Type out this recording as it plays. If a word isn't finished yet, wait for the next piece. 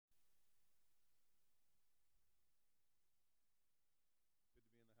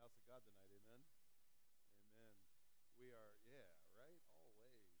We are, yeah, right?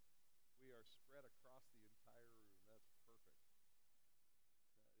 Always. We are spread across the entire room. That's perfect.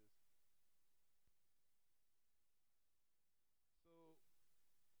 That is so.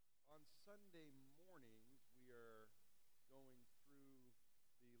 On Sunday mornings, we are going through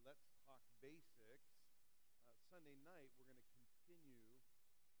the Let's Talk Basics. Sunday night, we're going to continue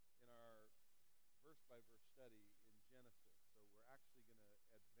in our verse by verse study in Genesis. So we're actually going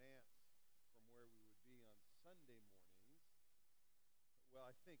to advance from where we would be on Sunday mornings. Well,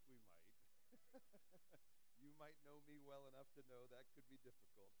 I think we might. You might know me well enough to know that could be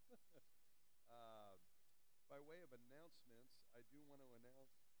difficult. uh, by way of announcements, I do want to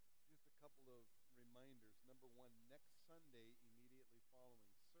announce just a couple of reminders. Number one, next Sunday, immediately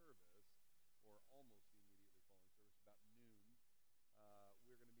following service, or almost immediately following service, about noon,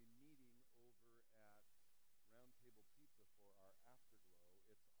 we're going to be meeting over at Round Table Pizza for our afterglow.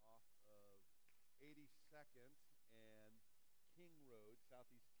 It's off of 82nd and King Road,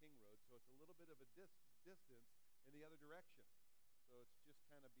 Southeast King Road, so it's a little bit of a distance in the other direction. So it's just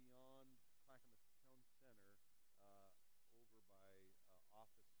kind of beyond Clackamas Town Center, over by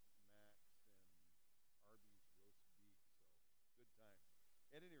Office Max and Arby's roast beef. So good times.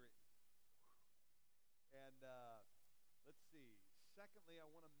 At any rate, and let's see. Secondly, I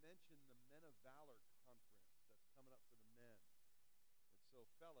want to mention the Men of Valor conference that's coming up for the men. And so,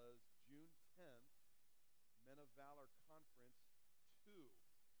 fellas, June 10th, Men of Valor Conference 2.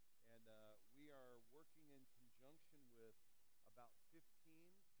 And we are working in conjunction with about 15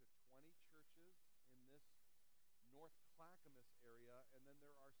 to 20 churches in this North Clackamas area. And then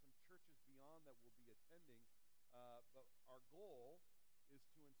there are some churches beyond that will be attending. But our goal is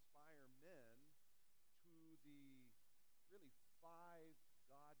to inspire men to the really 5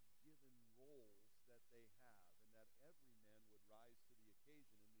 God-given roles that they have, and that every man would rise to the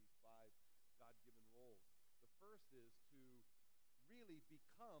occasion in these 5 God-given roles. The first is to really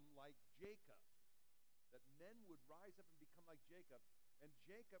become like Jacob, that men would rise up and become like Jacob. And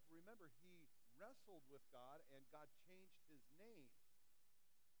Jacob, remember, he wrestled with God, and God changed his name.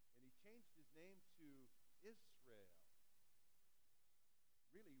 And he changed his name to Israel,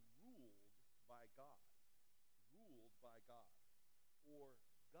 really ruled by God, or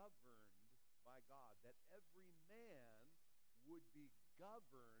governed by God, that every man would be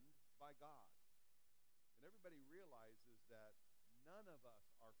governed by God. And everybody realizes that none of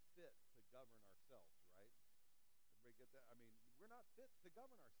us are fit to govern ourselves, right? Everybody get that? I mean, we're not fit to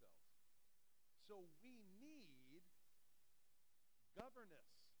govern ourselves. So we need governess.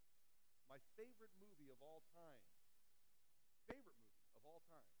 My favorite movie of all time,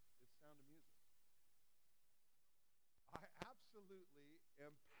 is Sound of Music. I absolutely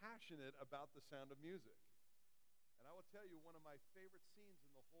am passionate about the Sound of Music. And I will tell you, one of my favorite scenes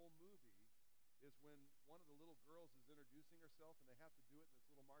in the whole movie is when one of the little girls is introducing herself, and they have to do it in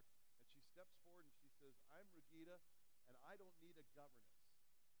this little march, and she steps forward and she says, "I'm Regita, and I don't need a governess."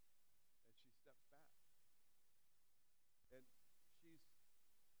 And she steps back. And she's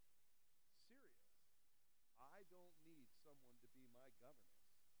serious. I don't need someone to be my governess.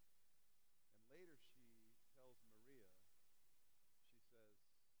 And later she tells Maria, she says,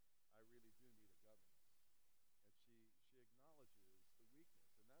 "I really do need a governess." And she acknowledges the weakness.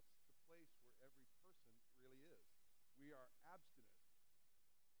 And that's the place where every person really is. We are abstinent.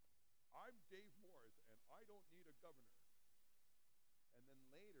 I'm Dave Morris, and I don't need a governor. And then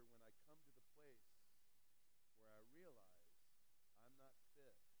later, when I come to the place where I realize I'm not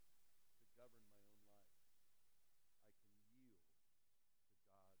fit to govern my own life, I can yield to God the Son,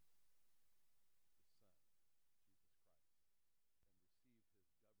 Jesus Christ, and receive his governing in my life.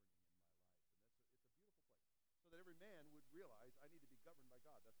 And it's a beautiful place. So that every man would realize I need to be governed by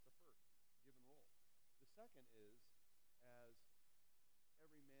God. That's the first given role. The second is, as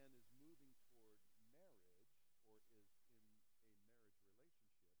every man is moving toward marriage, or is in a marriage relationship, that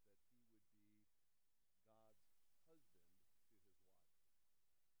he would be God's husband to his wife.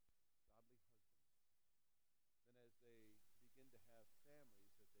 Godly husband. Then as they begin to have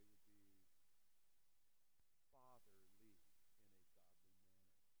families, that they would be fatherly in a godly manner.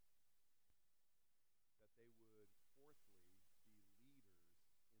 That they would, fourthly, be leaders in the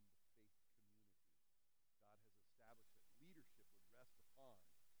faith community. God has established that leadership would rest upon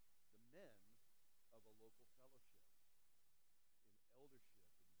the men of a local fellowship in eldership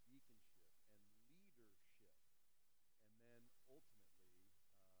and deaconship and leadership, and then ultimately in their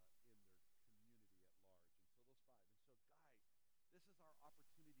community at large. And so those 5. And so, guys, this is our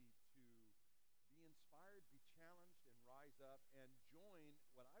opportunity to be inspired, be challenged, and rise up and join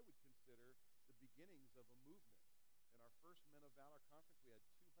what I would consider the beginnings of a movement. In our first Men of Valor conference, we had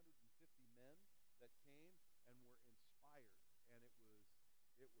 250 men that came and were inspired inspired, and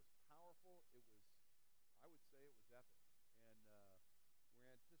it was powerful. I would say it was epic, and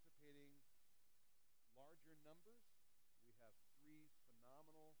we're anticipating larger numbers. We have three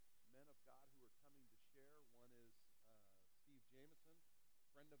phenomenal men of God who are coming to share. One is Steve Jameson,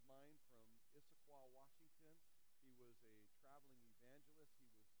 friend of mine from Issaquah, Washington. He was a traveling evangelist. He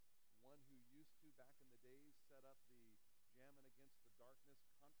was one who used to, back in the days, set up the Jamming Against the Darkness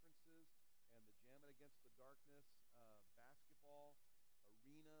conferences and the Jamming Against the Darkness basketball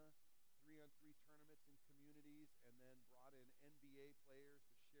arena, 3-on-3 tournaments in communities, and then brought in NBA players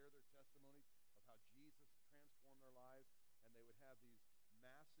to share their testimonies of how Jesus transformed their lives. And they would have these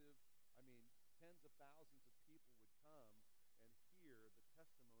massive, tens of thousands of people would come and hear the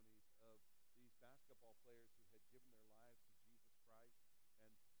testimonies of these basketball players who had given their lives to Jesus Christ. And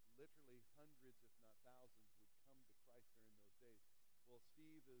literally hundreds, if not thousands, would come to Christ during those days. Well,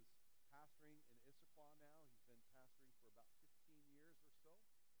 Steve is pastoring in Issaquah now. He's been pastoring for about 15 years or so.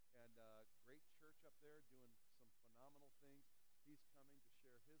 And great church up there doing some phenomenal things. He's coming to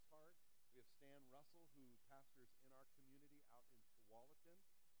share his heart. We have Stan Russell, who pastors in our community out in Tualatin.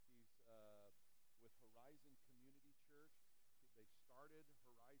 He's with Horizon Community Church. They started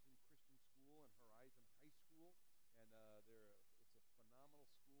Horizon Christian School and Horizon High School, and it's a phenomenal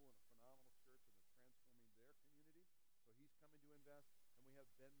school and a phenomenal church, and they're transforming their community. So he's coming to invest. And we have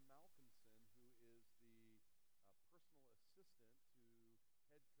Ben Malkinson, who is the personal assistant to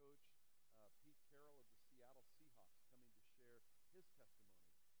head coach Pete Carroll of the Seattle Seahawks, coming to share his testimony.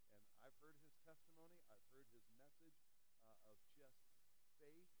 And I've heard his testimony. I've heard his message of just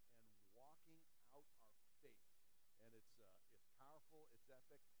faith and walking out our faith. And it's powerful, it's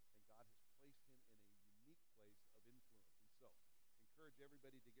epic, and God has placed him in a unique place of influence. And so, encourage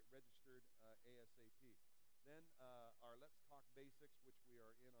everybody to get registered ASAP. Then our Let's Talk Basics, which we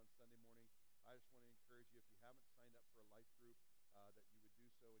are in on Sunday morning. I just want to encourage you, if you haven't signed up for a life group, that you would do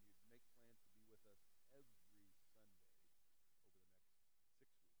so, and you'd make plans to be with us every Sunday over the next 6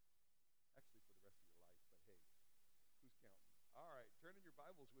 weeks. Actually, for the rest of your life, but hey, who's counting? All right, turn in your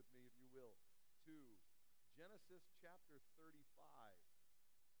Bibles with me, if you will, to Genesis chapter 35.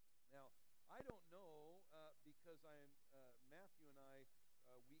 Now, I don't know, because Matthew and I,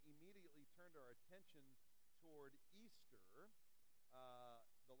 we immediately turned our attention toward Easter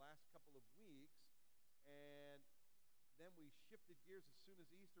the last couple of weeks, and then we shifted gears as soon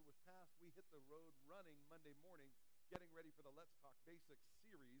as Easter was passed. We hit the road running Monday morning, getting ready for the Let's Talk Basics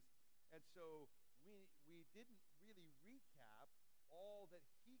series, and so we didn't really recap all that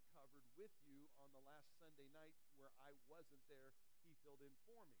he covered with you on the last Sunday night where I wasn't there. He filled in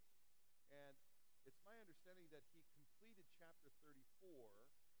for me. And it's my understanding that he completed chapter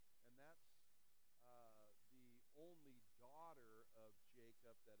 34, and that's the only daughter of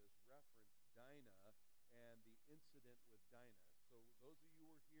Jacob that is referenced, Dinah, and the incident with Dinah. So those of you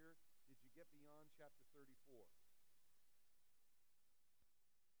who were here, did you get beyond chapter 34?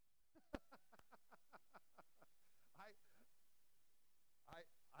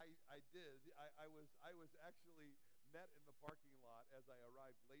 I did. I was actually met in the parking lot as I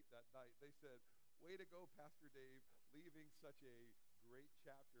arrived late that night. They said, "Way to go, Pastor Dave, leaving such a great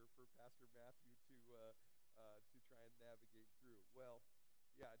chapter for Pastor Matthew to try and navigate through." Well,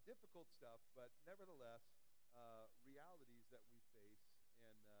 yeah, difficult stuff, but nevertheless, realities that we face.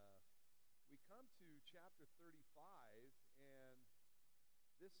 And we come to chapter 35, and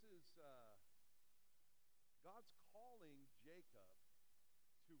this is God's calling Jacob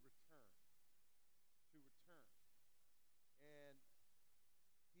to return. To return. And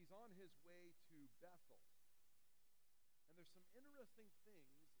he's on his way to Bethel. And there's some interesting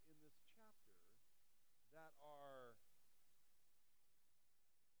things in this chapter that are,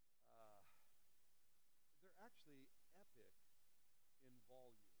 they're actually epic in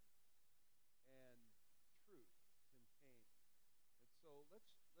volume and truth contained. And so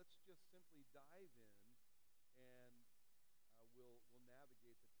let's just simply dive in, and we'll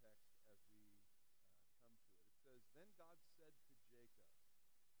navigate the text as we come to it. It says, "Then God said to Jacob,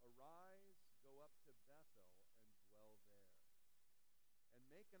 'Arise, go up to Bethel and dwell there, and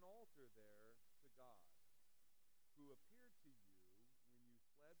make an altar there to God, who appeared to you when you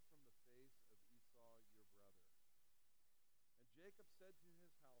fled from the face of Esau your brother.' And Jacob said to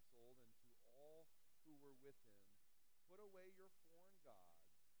his household and to all who were with him, 'Put away your foreign gods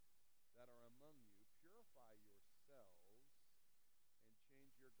that are among you, purify yourselves, and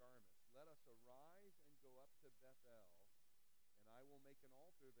change your garments. Let us arise and go up to Bethel, and I will make an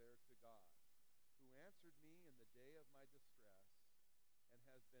altar there to God, who answered me in the day of my distress, and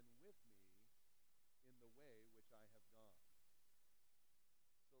has been with me in the way which I have gone.'"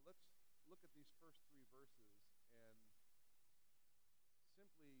 So let's look at these first three verses and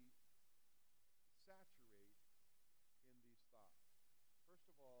simply saturate in these thoughts. First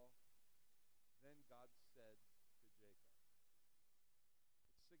of all, then God said to Jacob.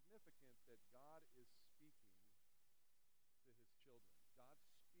 It's significant that God is speaking to his children. God's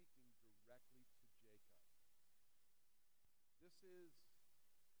speaking directly to Jacob. This is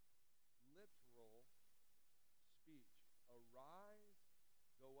literal speech. Arise,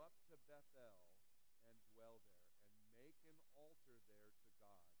 go up to Bethel, and dwell there, and make an altar there to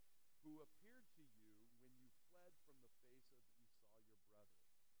God, who appeared to you when you fled from the face of Esau your brother.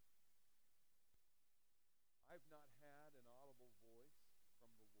 I've not had an audible voice from the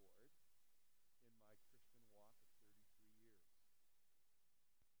Lord in my Christian walk of 33 years.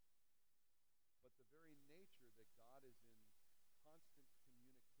 But the very nature that God is in constant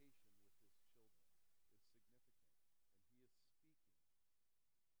communication with his children is significant, and he is speaking.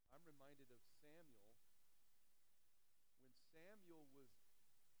 I'm reminded of Samuel. When Samuel was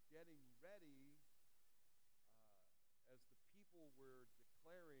getting ready, as the people were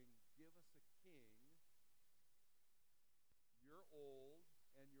declaring, give us a king, you're old,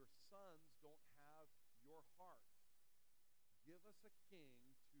 and your sons don't have your heart. Give us a king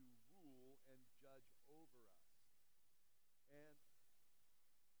to rule and judge over us. And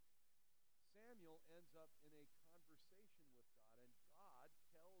Samuel ends up in a conversation with God, and God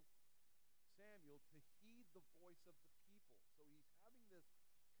tells Samuel to heed the voice of the people. So he's having this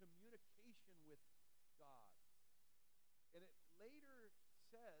communication with God. And it later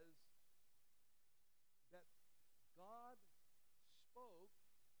says that God spoke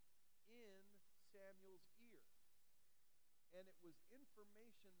in Samuel's ear. And it was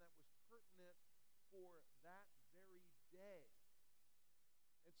information that was pertinent for that very day.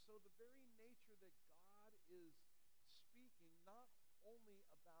 And so the very nature that God is speaking not only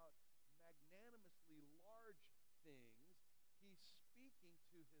about magnanimously large things, he's speaking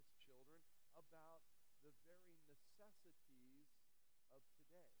to his children about the very necessities of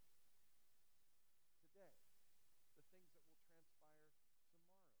today. Today. The things that will transpire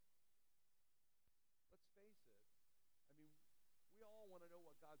tomorrow. Let's face it. I mean, we all want to know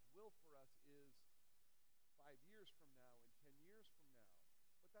what God's will for us is 5 years from now and 10 years from now.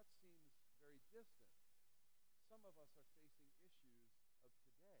 But that seems very distant. Some of us are facing issues of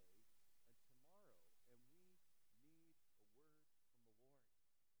today and tomorrow, and we need a word from the Lord.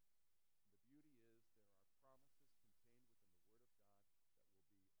 And the beauty is there are promises contained within the Word of God that will be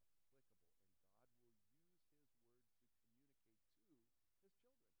applicable, and God will use his word to communicate to his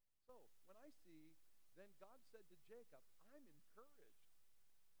children. So, when I see, then God said to Jacob, I'm encouraged.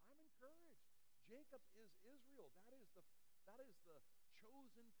 I'm encouraged. Jacob is Israel. That is the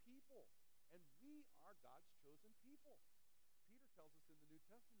chosen people. And we are God's chosen people. Peter tells us in the New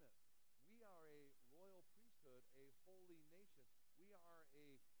Testament, we are a royal priesthood, a holy nation. We are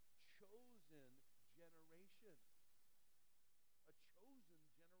a chosen generation. A chosen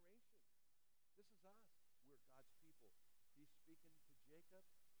generation. This is us. We're God's people. He's speaking to Jacob.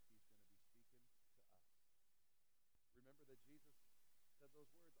 He's going to be speaking to us. Remember that Jesus said those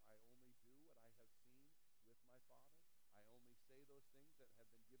words, I only do what I have seen with my Father. I only say those things that have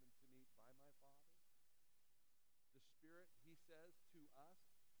been given to me by my Father. The Spirit, he says to us,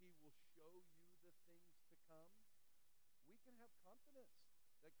 he will show you the things to come. We can have confidence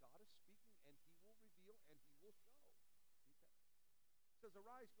that God is speaking and he will reveal and he will show. Okay? It says,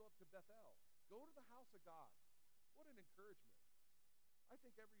 arise, go up to Bethel. Go to the house of God. What an encouragement. I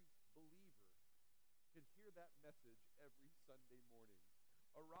think every believer can hear that message every Sunday morning.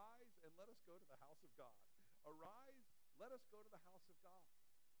 Arise and let us go to the house of God. Arise, let us go to the house of God.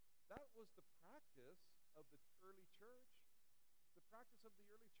 That was the practice of the early church. The practice of the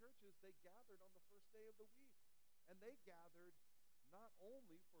early church is they gathered on the first day of the week. And they gathered not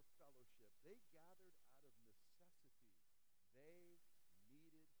only for fellowship, they gathered out of necessity. They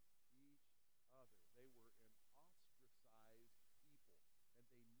needed each other. They were an ostracized people,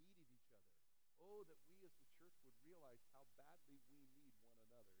 and they needed each other. Oh, that we as the church would realize how badly we need one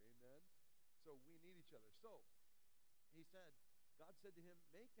another. Amen? So we need each other. So, he said, God said to him,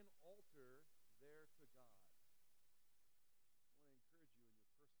 make an altar there to God. I want to encourage you in your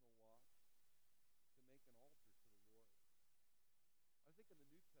personal walk to make an altar to the Lord. I think in the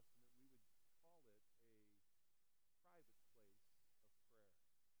New Testament we would call it a private place of prayer.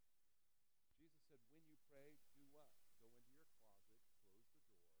 Jesus said, when you pray, do what? Go into your closet, close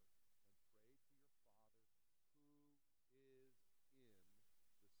the door, and pray to your Father who is in the secret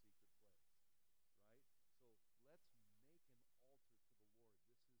place. Right? So let's make an altar to the Lord.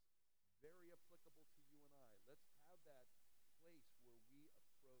 This is very applicable to you and I. Let's have that place where we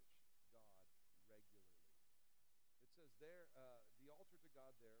approach God regularly. It says there, the altar to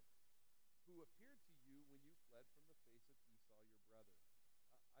God there, who appeared to you when you fled from the face of Esau your brother.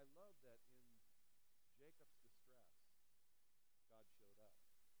 I love that in Jacob's distress, God showed up.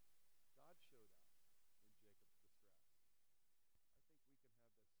 God showed up in Jacob's distress. I think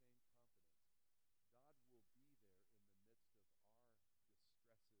we can have that same confidence. God will be there in the midst of our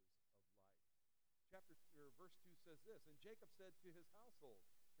distresses of life. Verse 2 says this, and Jacob said to his household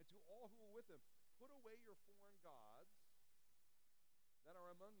and to all who were with him, put away your foreign gods that are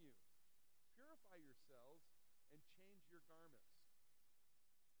among you. Purify yourselves and change your garments.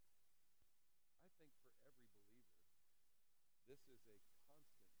 I think for every believer, this is a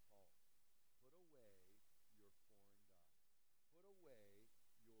constant call. Put away your foreign gods. Put away your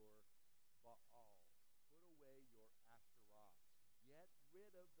Baals. Put away your Asheroths. Get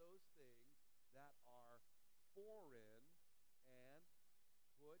rid of those things that are foreign and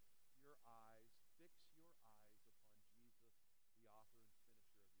fix your eyes upon Jesus, the author and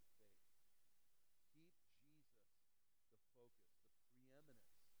finisher of your faith. Keep Jesus the focus, the preeminence.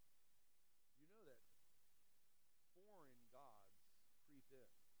 You know that foreign gods creep in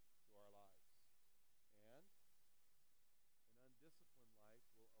to our lives. And an undisciplined life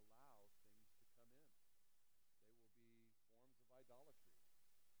will allow things to come in. They will be forms of idolatry. What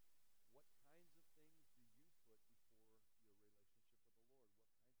kinds of things do you put before your relationship with the Lord? What kinds of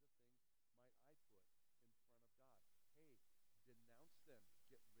things might I put in front of God? Hey, denounce them.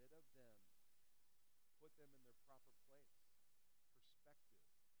 Get rid of them. Put them in their proper place.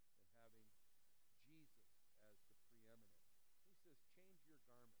 Perspective and having Jesus as the preeminent. He says, change your garments. This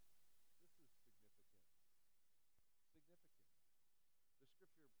is significant. Significant. The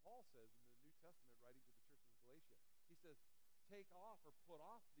scripture, Paul says in the New Testament, writing to the church of Galatia, he says, take off or put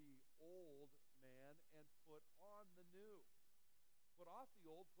off the old man and put on the new. Put off the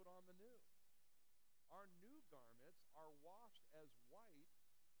old, put on the new. Our new garments are washed as white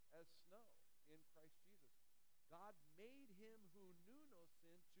as snow in Christ Jesus. God made him who knew no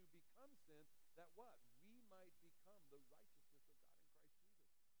sin to become sin, that what? We might become the righteousness of God in Christ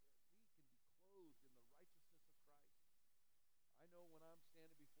Jesus. That we can be clothed in the righteousness of Christ. I know when I'm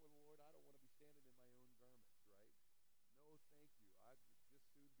standing before the Lord, I don't want to be standing in my own garments, right? No, thank you. I'd just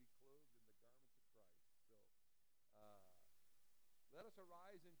soon be clothed in the garments of Christ. So, let us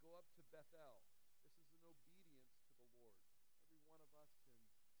arise and go up to Bethel. This is an obedience to the Lord. Every one of us can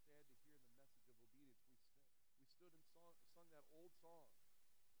stand to hear the message of obedience. We stood and sung that old song,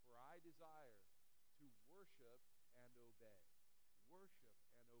 For I Desire to Worship and Obey. Worship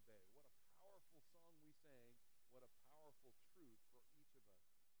and obey. What a powerful song we sang. What a powerful truth for each of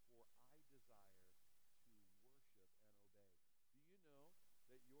us. For I desire to worship and obey. Do you know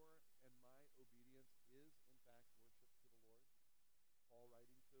that your and my obedience is, in fact, worship to the Lord? Paul,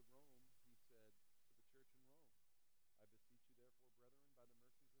 writing to Rome, he said to the church in Rome, I beseech you, therefore, brethren, by the mercies of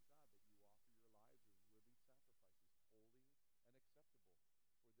God, that you offer your lives as living sacrifices, holy and acceptable,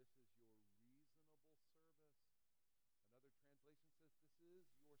 for this is your reasonable service. Another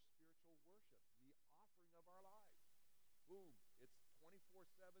translation says this is your spiritual worship, the offering of our lives. Boom. It's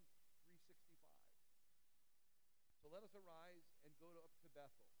 24/7, 365. So let us arise and go up to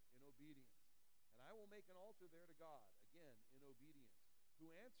Bethel in obedience. And I will make an altar there to God, again, in obedience, who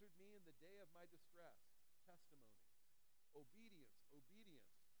answered me in the day of my distress. Testimony. Obedience, obedience,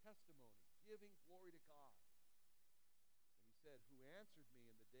 testimony, giving glory to God. And he said, who answered me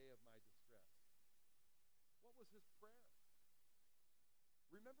in the day of my distress. What was his prayer?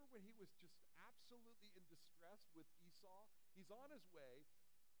 Remember when he was just absolutely in distress with Esau? He's on his way.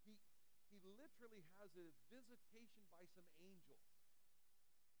 He literally has a visitation by some angels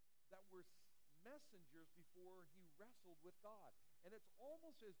that were messengers before he wrestled with God. And it's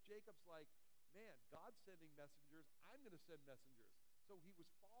almost as Jacob's like, man, God's sending messengers. I'm going to send messengers. So he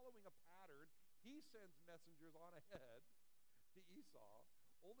was following a pattern. He sends messengers on ahead to Esau,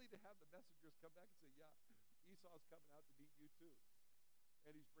 only to have the messengers come back and say, yeah, Esau's coming out to meet you too.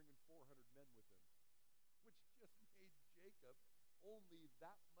 And he's bringing 400 men with him, which just made Jacob only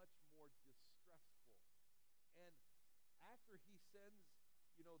that much more distressful. And after he sends,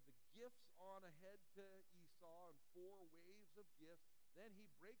 the gifts on ahead to Esau in 4 waves of gifts, then he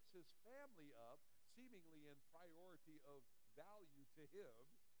breaks his family up, seemingly in priority of value to him.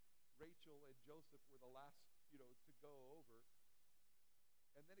 Rachel and Joseph were the last, to go over.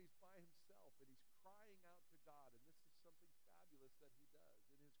 And then he's by himself, and he's crying out to God. And this is something fabulous that he does.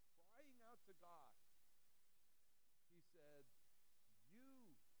 In his crying out to God, he said,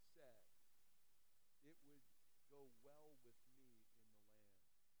 you said it would go well with me in the land.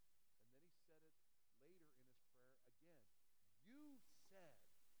 And then he said it later in his prayer again. You said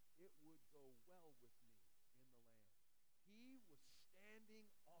it would go well with me in the land. standing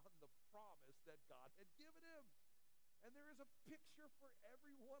on the promise that God had given him. And there is a picture for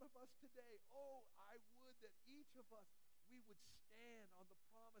every one of us today. Oh, I would that each of us, we would stand on the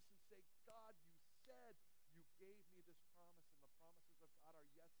promise and say, God, you said you gave me this promise, and the promises of God are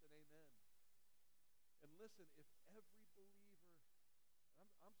yes and amen. And listen, if every believer,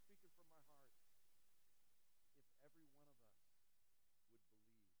 I'm speaking from my heart, if every one of us would believe what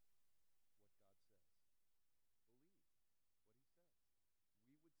God says, believe what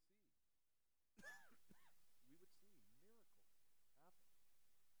he says, we would see, we would see miracles happen. He said, if you had the faith of a mustard seed, you could say to this mountain,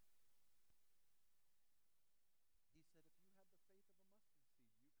 be thou removed and cast into the sea,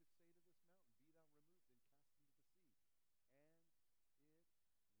 and it will obey.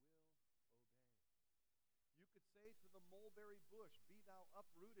 You could say to the mulberry bush, be thou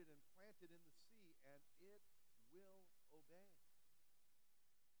uprooted and planted in the sea, and it will obey.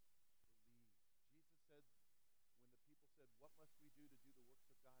 Believe. Jesus said, when the people said, what must we do to do the works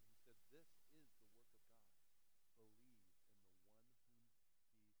of God? He said, this is the work of God. Believe in the one whom he sent. Believe.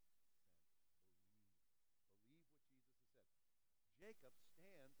 Believe what Jesus has said. Jacob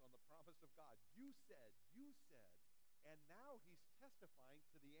stands on the promise of God. You said, and now he's testifying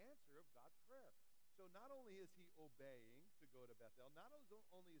to the answer of God's prayer. So not only is he obeying to go to Bethel, not only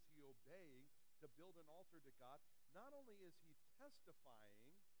is he obeying to build an altar to God, not only is he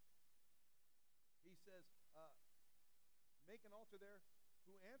testifying, he says, make an altar there,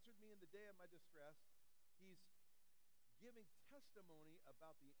 who answered me in the day of my distress. He's giving testimony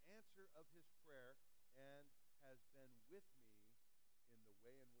about the answer of his prayer and has been with me in the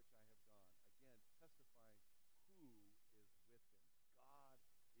way in which I have gone. Again, testifying who is with him. God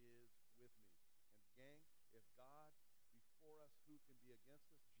is with me. And gang, if God before us, who can be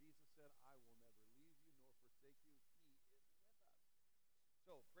against us? Jesus said, I will never leave you nor forsake you. He is with us.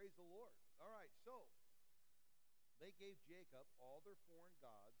 So, praise the Lord. All right, so they gave Jacob all their foreign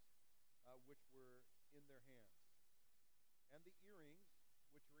gods, which were in their hands, and the earrings,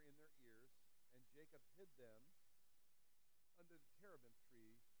 which were in their ears, and Jacob hid them under the terebinth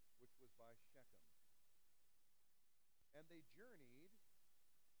tree, which was by Shechem. And they journeyed,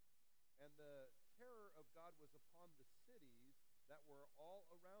 and the terror of God was upon the cities that were all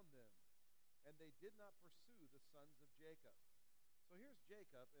around them, and they did not pursue the sons of Jacob. So here's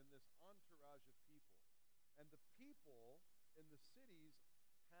Jacob and this entourage of people. And the people in the cities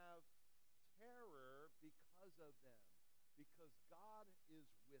have terror because of them, because God is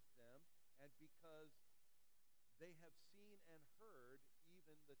with them, and because they have seen and heard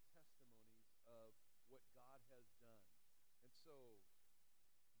even the testimonies of what God has done. And so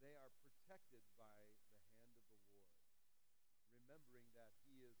they are protected by the hand of the Lord, remembering that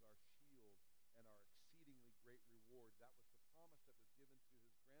he is our shield and our exceedingly great reward. That was the promise that was given to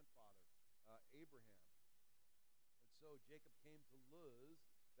his grandfather, Abraham. And so Jacob came to Luz,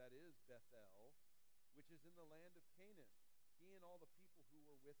 that is Bethel, which is in the land of Canaan, he and all the people who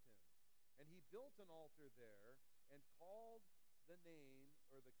were with him. And he built an altar there and called the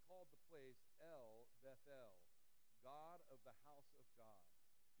place El Bethel, God of the house of God,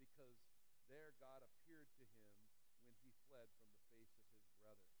 because there God appeared to him when he fled from the face of his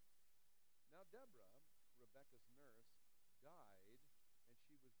brother. Now Deborah, Rebekah's nurse, died, and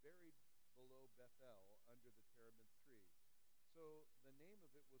she was buried below Bethel under the terebinth tree. So the name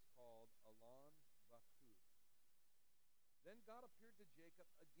of it was called Allon Bakuth. Then God appeared to Jacob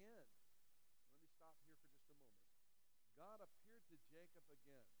again. Let me stop here for just a moment. God appeared to Jacob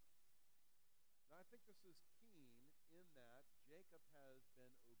again. Now I think this is keen in that Jacob has been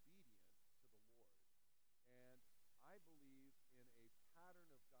obedient to the Lord. And I believe in a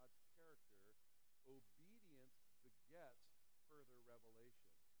pattern of God's character, obedience begets further revelation.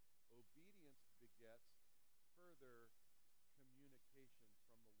 Obedience begets further communication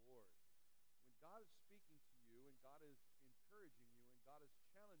from the Lord. When God is speaking to you, and God is encouraging you, and God is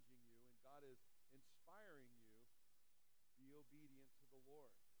challenging you, and God is inspiring you, be obedient to the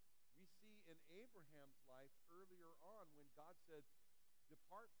Lord. We see in Abraham's life earlier on when God said,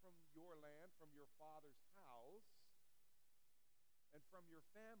 depart from your land, from your father's house, and from your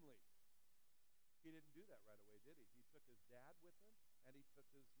family. He didn't do that right away, did he? He took his dad with him, and he took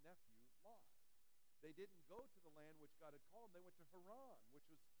his nephew, Lot. They didn't go to the land which God had called them. They went to Haran, which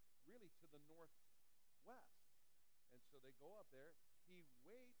was really to the northwest. And so they go up there. He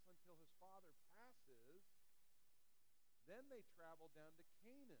waits until his father passes. Then they travel down to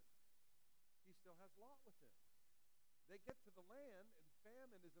Canaan. He still has Lot with him. They get to the land, and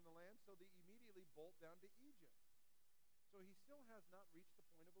famine is in the land, so they immediately bolt down to Egypt. So he still has not reached the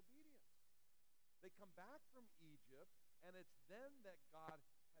point of obedience. They come back from Egypt, and it's then that God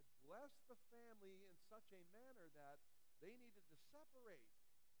had blessed the family in such a manner that They needed to separate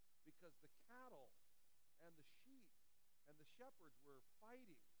because the cattle and the sheep and the shepherds were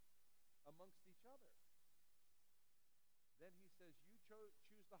fighting amongst each other. Then he says, you choose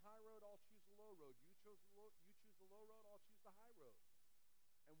the high road, I'll choose the low road. You choose the low road, I'll choose the high road.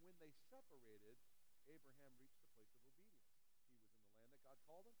 And when they separated, Abraham reached the place of obedience. He was in the land that God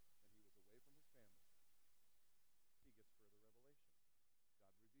called him, and he was away from his family. He gets further revelation. God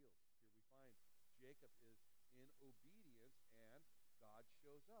reveals. Here we find Jacob is in obedience, and God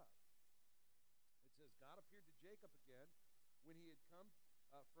shows up. It says, God appeared to Jacob again when he had come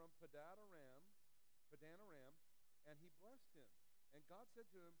from Padan Aram, and he blessed him. And God said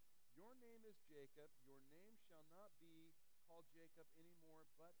to him, your name is Jacob. Your name shall not be called Jacob anymore,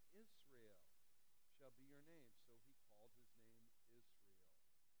 but Israel shall be your name. So he called his name Israel,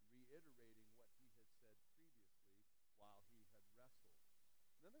 reiterating what he had said previously while he had wrestled.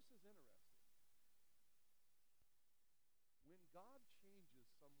 Now this is interesting. When God changes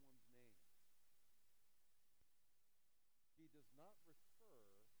someone's name, he does not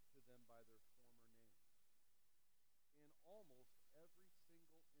refer to them by their former name. In almost every single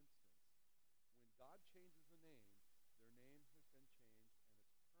instance, when God changes a name, their name has been changed and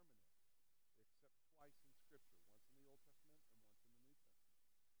it's permanent, except twice in Scripture, once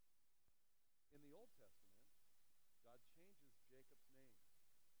in the Old Testament and once in the New Testament. In the Old Testament, God changes Jacob's name to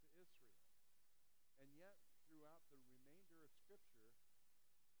Israel. And yet, throughout the remainder of Scripture,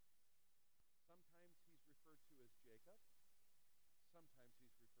 sometimes he's referred to as Jacob, sometimes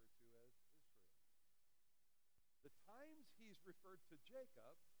he's referred to as Israel. The times he's referred to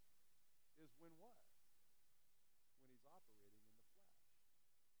Jacob is when what? When he's operating in the flesh.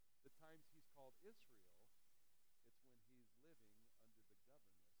 The times he's called Israel, it's when he's living under the governance of God. How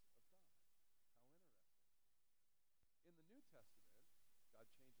interesting. In the New Testament, God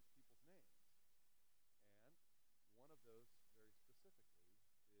changes people's names. And one of those, very specifically,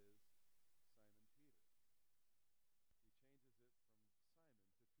 is Simon Peter.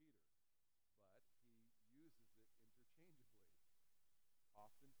 He changes it from Simon to Peter, but he uses it interchangeably.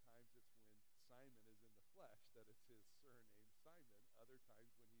 Oftentimes it's when Simon is in the flesh that it's his surname, Simon. Other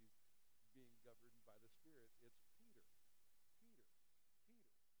times when he's being governed by the Spirit, it's Peter. Peter. Peter.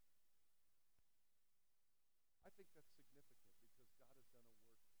 I think that's significant because God has done a work in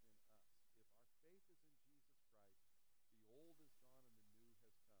us. If our faith is in Jesus Christ, the old is gone and the new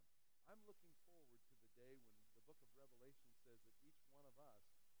has come. I'm looking forward to the day when the book of Revelation says that each one of us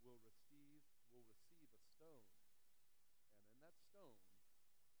will receive a stone. And in that stone,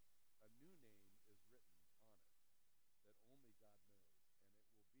 a new name is written on it that only God knows.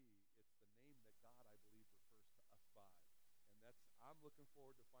 And it's the name that God, I believe, refers to us by. And I'm looking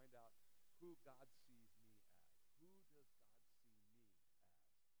forward to find out who God sees me as. Who does God see me as?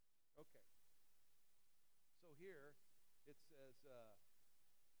 Okay. So here it says,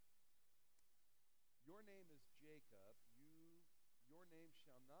 your name is Jacob. Your name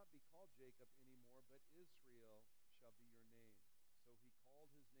shall not be called Jacob anymore, but Israel shall be your name. So he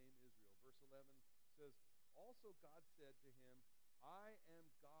called his name Israel. Verse 11 says, also God said to him, I am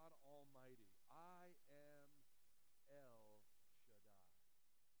God Almighty. I am El Shaddai.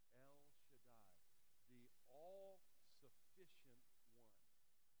 El Shaddai, the all-sufficient one. The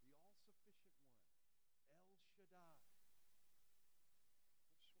all-sufficient one. El Shaddai.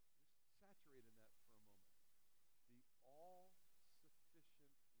 Let's just saturate in that for a moment. The all-sufficient one.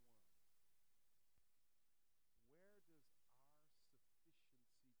 Where does our sufficiency come from?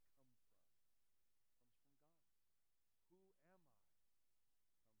 It comes from God. Who am I? Comes from God.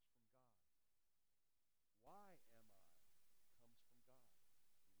 Why am I? Comes from God.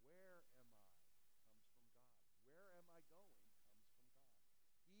 Where am I? Comes from God. Where am I going? Comes from God.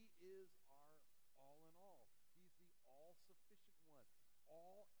 He is our all in all. He's the all-sufficient one.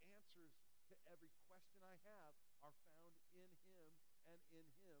 All answers to every question I have are found in him and in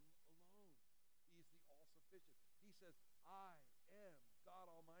him alone. He's the all-sufficient. He says, I am God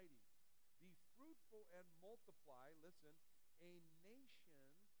Almighty. Be fruitful and multiply. Listen, a nation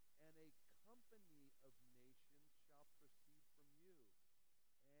and a company of nations shall proceed from you, and kings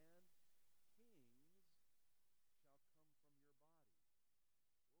shall come from your body. Whoa. This is significant. This is prophetic.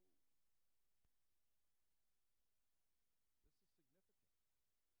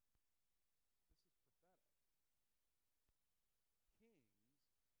 Kings shall come from your body. This is the nation of Israel.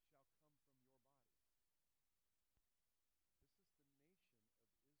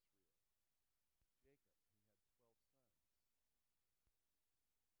 Jacob, he had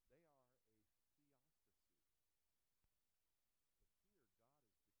 12 sons. They are a theocracy.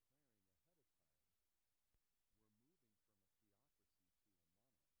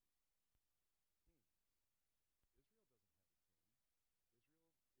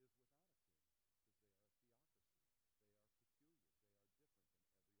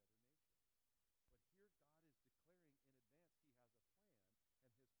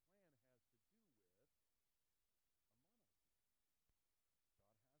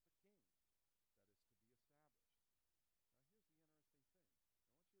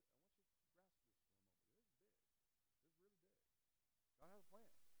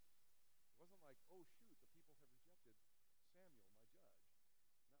 like, oh, shoot, the people have rejected Samuel, my judge.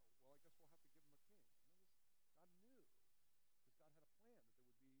 Now, well, I guess we'll have to give him a king. No,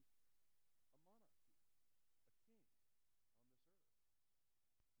 God knew, because God had a plan that there would be a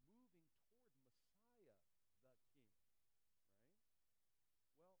monarchy, a king on this earth, moving toward Messiah, the king, right?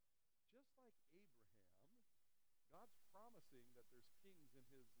 Well, just like Abraham, God's promising that there's kings in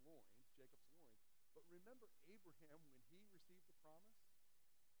his loins, Jacob's loins. But remember Abraham, when he received the promise,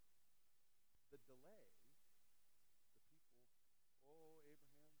 the delay, the people, oh,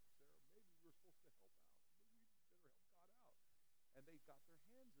 Abraham, Sarah, maybe we're supposed to help out. Maybe we better help God out. And they got their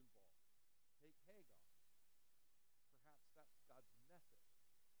hands involved. Take Hagar. Perhaps that's God's method.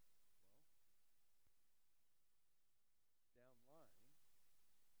 Well, down line, we got 450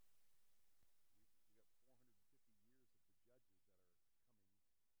 years of the judges that are coming in sequential order in their history. And when Samuel, the last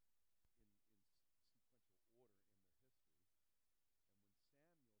of the judges, his two sons are not like him. They receive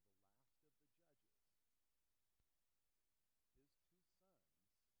bribes and they pervert justice.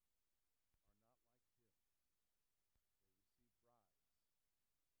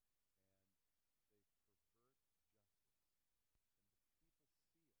 And the people see it and they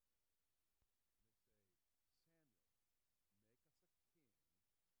say, Samuel, make us a king.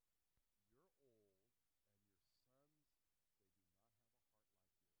 You're old and your sons, they do not have a heart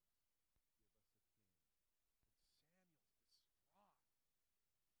like yours. Give us a king. And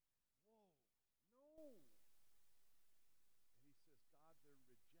Samuel's distraught. Whoa, no. And he says, God, they're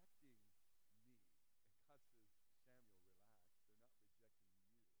rejecting me. And God says, Samuel, relax. They're not rejecting you. They're rejecting me.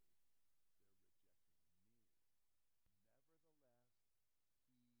 Nevertheless, heed their voice. Give him a king. But here's what's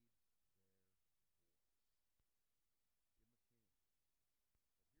fascinating. This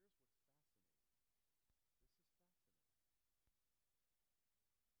is fascinating. The kingly line is Judah. You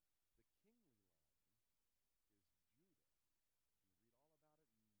read all about it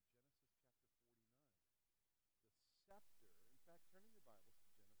in Genesis chapter 49. The scepter, in fact, turn in your Bibles to Genesis 49,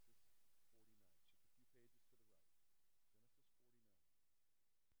 just a few pages to the right.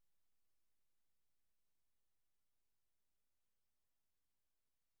 Genesis 49.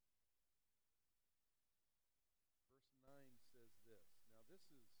 Verse 9 says this. Now this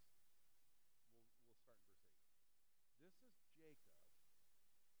is, we'll start in verse 8. This is Jacob blessing his sons as he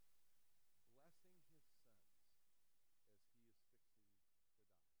is fixing to die.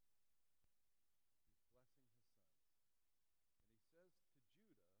 He's blessing his sons. And he says to Judah,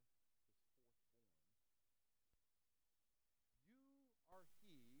 his fourthborn, you are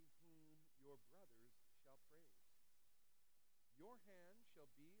he whom your brothers shall praise. Your hand shall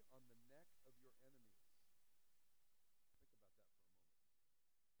be on the neck of your enemies. Think about that for a moment.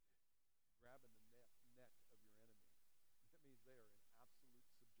 Grabbing the neck of your enemy. That means they are in absolute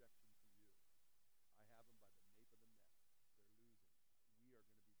subjection to you. I have them by the nape of the neck. They're losing. We are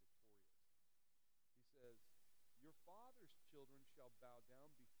going to be victorious. He says, your father's children shall bow down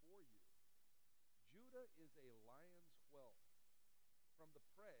before you. Judah is a lion's whelp. From the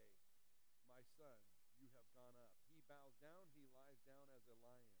prey, my son, you have gone up. He bows down, he lies down as a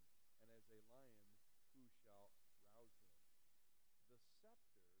lion, and as a lion, who shall rouse him? The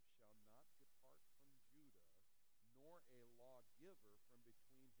scepter shall not depart from Judah, nor a lawgiver from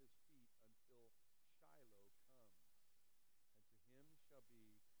between his feet until Shiloh comes, and to him shall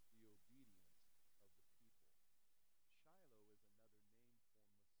be the obedience of the people. Shiloh is another name for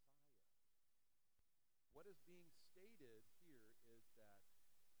Messiah. What is being stated here is that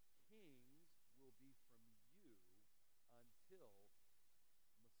kings will be from you until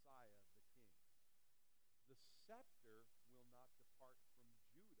Messiah the king. The scepter will not depart from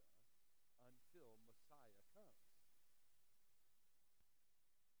Judah until Messiah comes.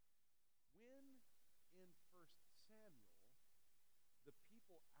 When in 1 Samuel the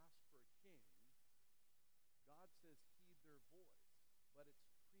people ask for a king, God says heed their voice, but it's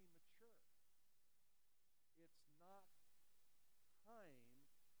premature. It's not time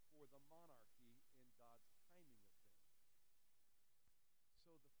for the monarchy in God's timing of things.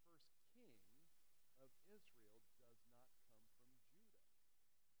 So the first king of Israel does not come from Judah.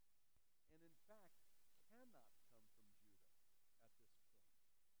 And in fact, cannot come from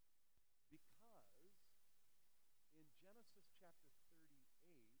Judah at this point. Because in Genesis chapter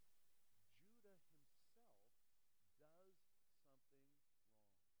 38, Judah himself does something wrong.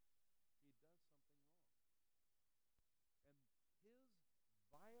 He does something wrong. And his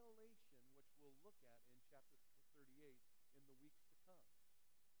violation, which we'll look at in chapter 38 in the weeks to come,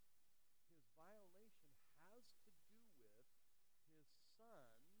 his violation has to do with his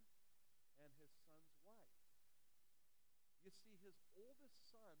son and his son's wife. You see, his oldest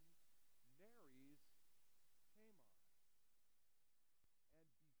son marries Tamar.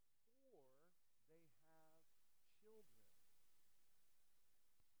 And before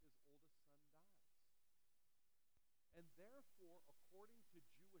therefore, according to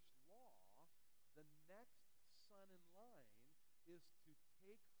Jewish law, the next son in line is to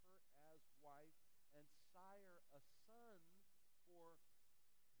take her as wife and sire a son for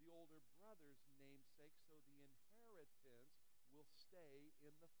the older brother's namesake, so the inheritance will stay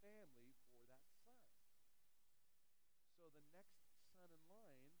in the family for that son. So the next son in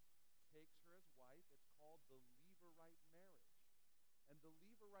line takes her as wife. It's called the Levirate marriage. And the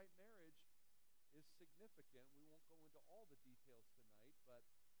Levirate marriage is significant. We won't go into all the details tonight, but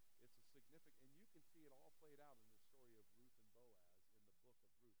it's a significant, and you can see it all played out in the story of Ruth and Boaz in the book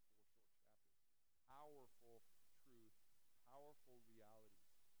of Ruth, 4 short chapters. Powerful truth, powerful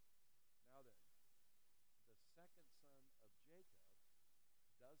realities. Now then, the second son of Jacob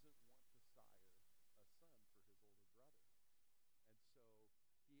doesn't want to sire a son for his older brother. And so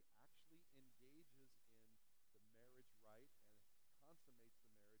he actually engages in the marriage rite and consummates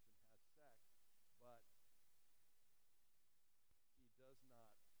the marriage and has sex, but he does not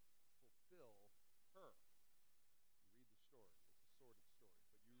fulfill her. You read the story. It's a sordid story, but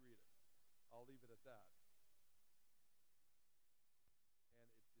you read it. I'll leave it at that. And it displeased the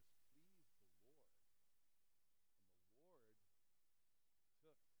Lord. And the Lord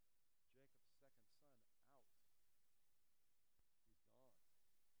took Jacob's second son out. He's gone.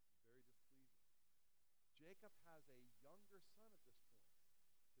 It's very displeasing. Jacob has a younger son at this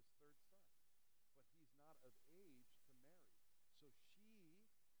point, his third son, but he's not of age to marry. So she,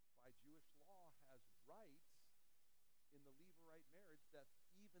 by Jewish law, has rights in the Levirate marriage that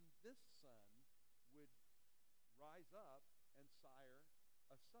even this son would rise up and sire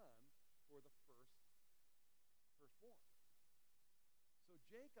a son for the firstborn. So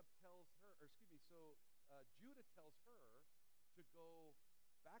Jacob tells her, Judah tells her to go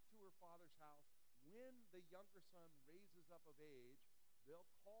back to her father's house. When the younger son raises up of age, they'll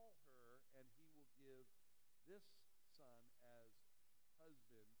call her, and he will give this son as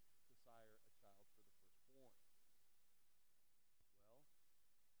husband to sire a child for the firstborn. Well,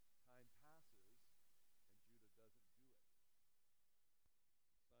 time passes, and Judah doesn't do it. The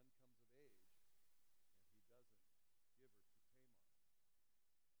son comes of age, and he doesn't give her to Tamar.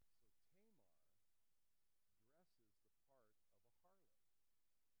 So Tamar dresses the part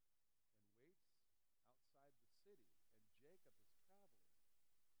of a harlot and waits outside the city, and Jacob is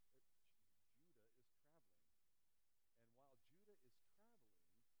traveling. Judah is traveling. And while Judah is traveling,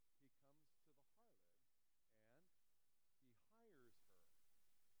 he comes to the harlot, and he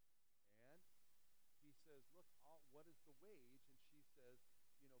hires her. And he says, look, what is the wage? And she says,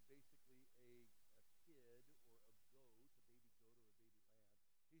 basically a kid or a goat, a baby goat or a baby lamb.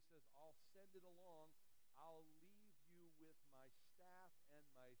 He says, I'll send it along. I'll leave you with my staff and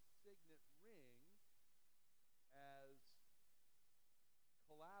my signet ring as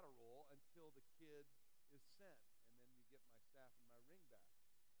collateral until the kid is sent. And then you get my staff and my ring back.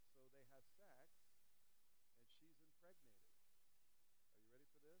 So they have sex, and she's impregnated. Are you ready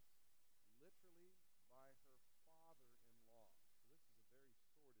for this? Literally by her father-in-law. So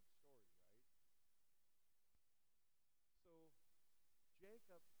this is a very sordid story, right?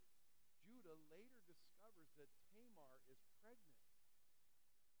 So Judah later discovers that Tamar is pregnant.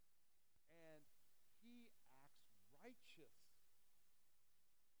 And he acts righteous.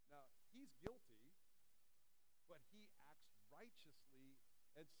 Now, he's guilty, but he acts righteously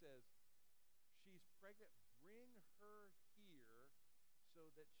and says, she's pregnant, bring her here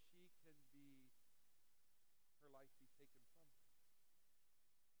so that her life be taken from her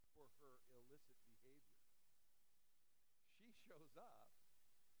for her illicit behavior. She shows up,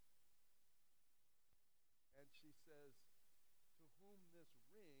 and she says, to whom this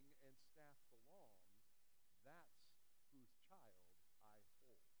ring and staff belongs, that's whose child I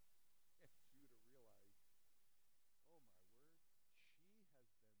hold. And Judah realized, oh my word, she has been more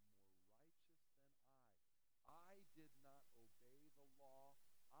righteous than I. I did not obey the law.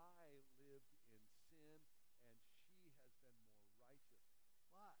 I lived in sin, and she has been more righteous.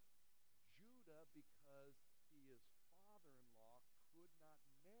 But Judah, because he is father-in-law, could not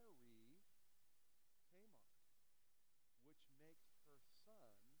marry Tamar, which makes her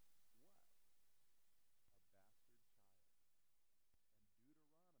son what? A bastard child. And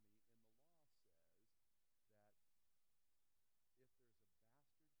Deuteronomy in the law says that if there's a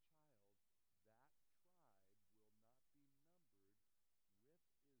bastard child, that tribe will not be numbered with Israel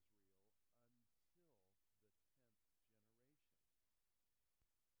until the 10th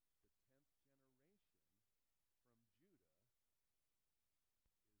generation. The 10th generation from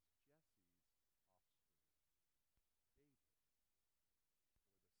Judah is Jesse's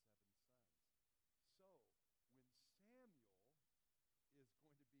offspring, David, or the 7 sons. So, when Samuel is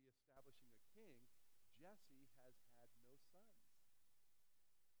going to be establishing a king, Jesse has had no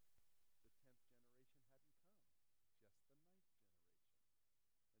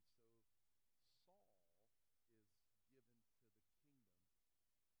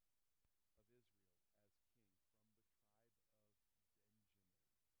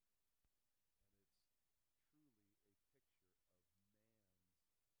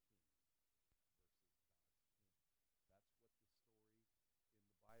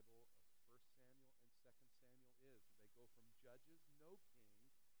go from Judges, no king,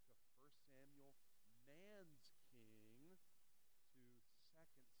 to 1 Samuel, man's king, to 2 Samuel,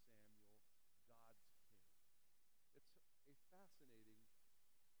 God's king. It's a fascinating picture.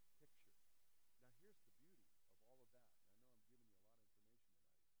 Now, here's the beauty of all of that. And I know I'm giving you a lot of information tonight.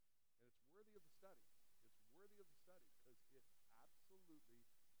 And it's worthy of the study. It's worthy of the study because it absolutely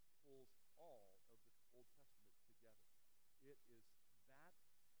pulls all of the Old Testament together. It is that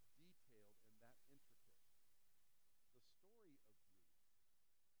detailed and that intricate. The story of Ruth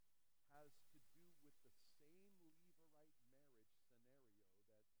has to do with the same Levirate marriage scenario that Genesis chapter 38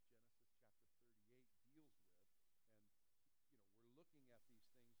 deals with. And, we're looking at these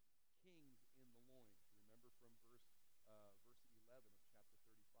things, kings in the loins. Remember from verse 11 of chapter 35.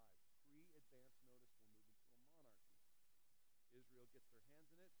 Pre-advance notice, we're moving to a monarchy. Israel gets their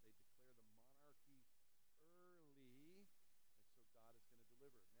hands in it. They declare the monarchy early, and so God is going to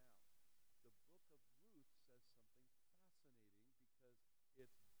deliver. Now, the book of Ruth says something fascinating because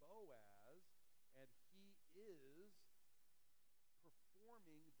it's Boaz, and he is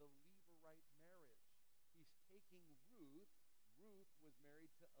performing the Levirate marriage. He's taking Ruth. Ruth was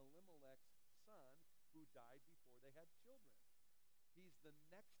married to Elimelech's son, who died before they had children. He's the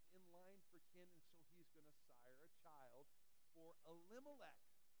next in line for kin, and so he's going to sire a child for Elimelech,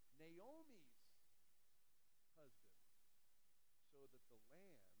 Naomi's husband, so that the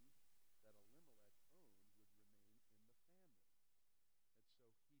land that Elimelech owned would remain in the family.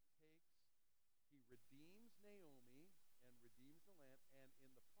 And so he redeems Naomi and redeems the land, and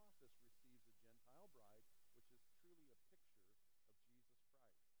in the process receives a Gentile bride, which is truly a picture of Jesus Christ.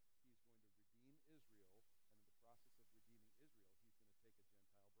 He's going to redeem Israel, and in the process of redeeming Israel, he's going to take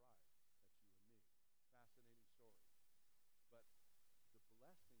a Gentile bride. That's you and me. Fascinating story. But the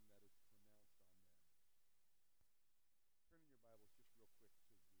blessing that is pronounced on them. Turn in your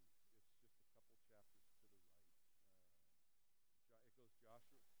Bibles just real quick to Ruth. It's just a couple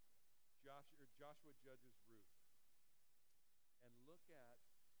chapters to the right. It goes Joshua judges Ruth. And look at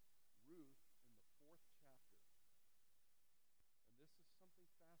Ruth in the 4th chapter. And this is something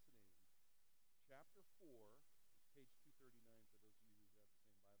fascinating. Chapter 4, page 239 for those of you who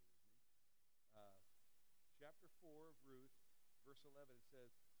have the same Bible as me. Chapter 4 of Ruth, verse 11, it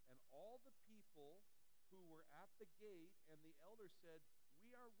says, "And all the people who were at the gate and the elders said,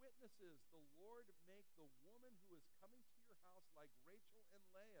 'We are witnesses. The Lord make the woman who is coming to your house like Rachel and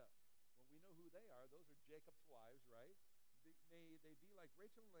Leah.'" Well, we know who they are. Those are Jacob's wives, right? May they be like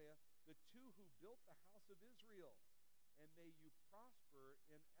Rachel and Leah, the two who built the house of Israel. And may you prosper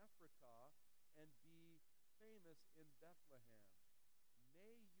in Ephrathah and be famous in Bethlehem.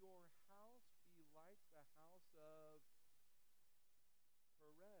 May your house be like the house of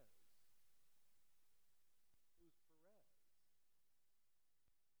Perez. Who's Perez?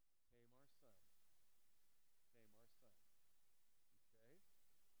 Tamar's son. Tamar's son. Okay?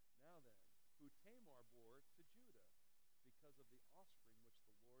 Now then, who Tamar bore to Judah, because of the offspring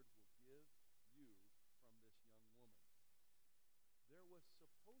which the Lord will give you from this young woman. There was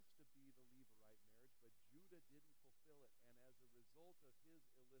supposed to be the Levirate marriage, but Judah didn't fulfill it. And as a result of his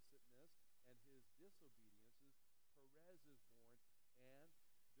illicitness and his disobediences, Perez is born.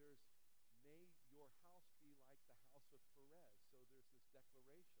 And there's, may your house be like the house of Perez. So there's this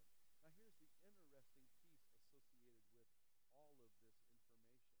declaration. Now here's the interesting piece associated with all of this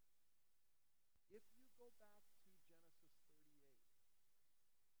information. If you go back to Genesis 38,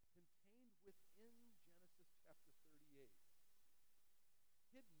 contained within Genesis chapter 38,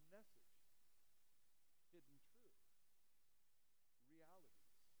 hidden message, hidden truth,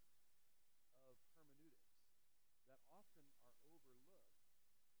 realities of hermeneutics that often are overlooked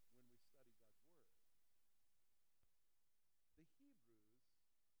when we study God's Word. The Hebrews have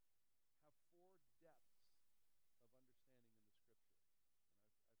 4 depths of understanding in the Scripture. And I've said this before, and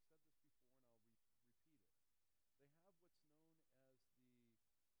I'll repeat it. They have what's known as the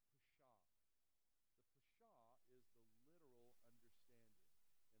Pashah. The Pashah is the literal understanding.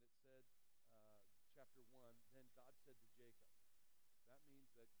 And it said, chapter 1, then God said to Jacob. That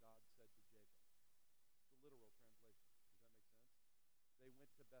means that God said to Jacob. It's the literal translation. Does that make sense? They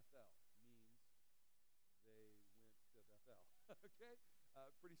went to Bethel. Means they went to Bethel. Okay?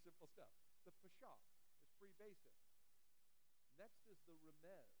 Pretty simple stuff. The Pashah is pretty basic. Next is the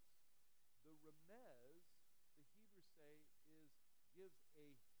Remez. The Remez, the Hebrews say, gives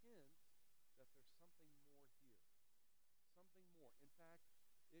a hint that there's something more here. Something more. In fact,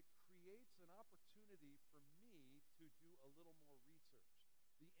 it creates an opportunity for me to do a little more research.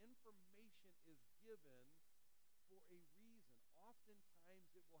 The information is given for a reason. Oftentimes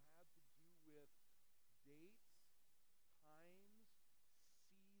it will have to do with dates, times,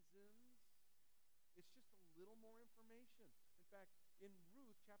 seasons. It's just a little more information. In fact, in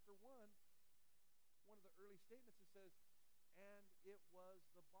Ruth chapter 1 of the early statements, it says, and it was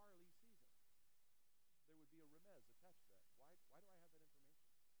the barley season. There would be a remez attached to that. Why do I have that information?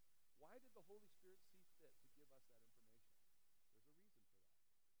 Why did the Holy Spirit see fit to give us that information? There's a reason for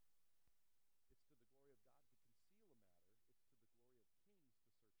that. It's to the glory of God to conceal a matter. It's to the glory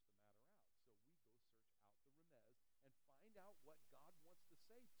of kings to search the matter out. So we go search out the remez and find out what God wants to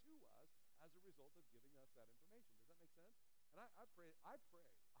say to us as a result of giving us that information. Does that make sense? And I pray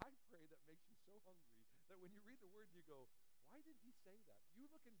that makes you so hungry that when you read the word and you go, why did he say that? You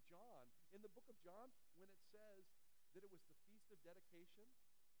look in John, in the book of John, when it says that it was the Feast of Dedication,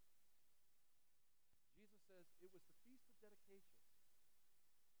 Jesus says it was the Feast of Dedication.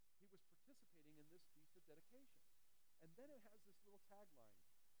 He was participating in this Feast of Dedication. And then it has this little tagline,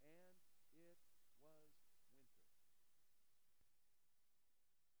 and it was winter.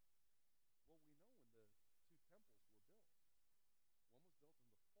 Well, we know when the two temples were built. One was built in the fall, and one was built in the spring.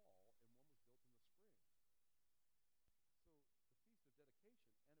 So the Feast of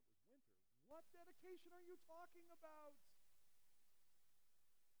Dedication, and it was winter. What dedication are you talking about? It's the Festival of Lights,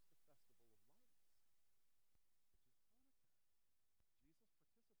 which is Hanukkah. Jesus participated in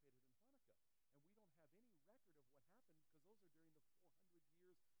Hanukkah. And we don't have any record of what happened because those are during the 400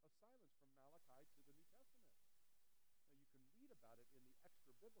 years of silence from Malachi to the New Testament. Now, you can read about it in the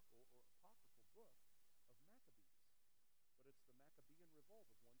extra-biblical or apocryphal book of Maccabees. But it's the Maccabean revolt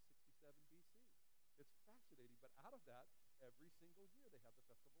of 167 BC. It's fascinating, but out of that, every single year they have the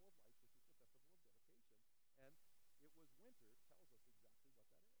Festival of Lights, which is the Festival of Dedication, and it was winter tells us exactly what that is.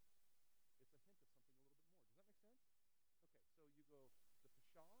 It's a hint of something a little bit more. Does that make sense? Okay, so you go the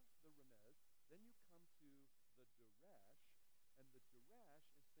Pesha, the Remez, then you come to the Deresh, and the Deresh is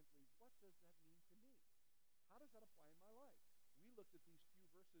simply, what does that mean to me? How does that apply in my life? We looked at these few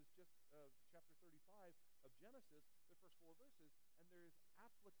verses, just chapter 35 of Genesis, the first 4 verses, and there is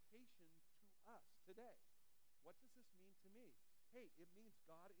application to us today. What does this mean to me? Hey, it means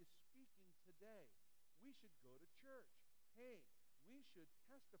God is speaking today. We should go to church. Hey, we should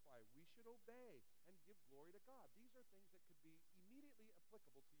testify. We should obey and give glory to God. These are things that could be immediately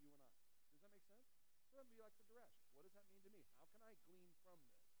applicable to you and I. Does that make sense? So that would be like the Deresh. What does that mean to me? How can I glean from this?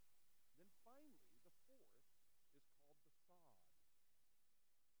 Then finally, the fourth is called the sod.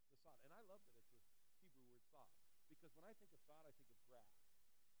 The sod. And I love that it's a Hebrew word sod. Because when I think of sod, I think of grass.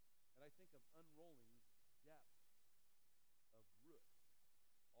 And I think of unrolling depth of root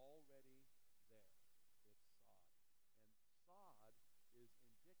already there. It's sod. And sod is indicative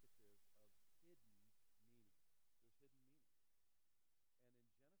of hidden meaning. There's hidden meaning. And in Genesis chapter 38, there's hidden meaning. Now, I'm not a hocus pocus guy when it comes to the Word of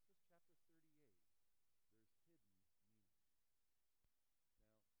God. But Jesus made it clear that heaven and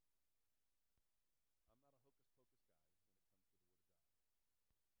earth will pass away,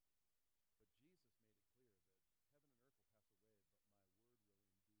 but my word will endure forever. Not a single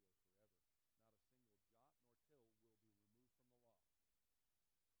jot nor tittle will be removed from the law.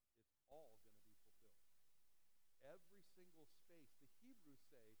 It's all going to be fulfilled. Every single space. The Hebrews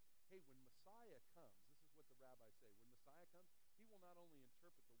say, hey, when Messiah comes, this is what the rabbis say, when Messiah comes, he will not only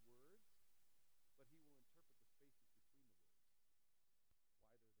interpret the words, but he will interpret the spaces between the words.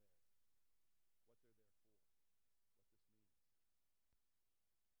 Why they're there. What they're there for.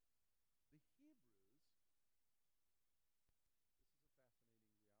 What this means. The Hebrews, this is a fascinating reality.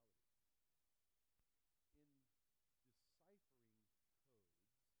 In deciphering codes,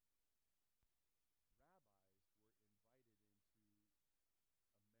 rabbis were invited into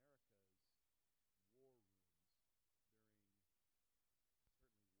America's war rooms during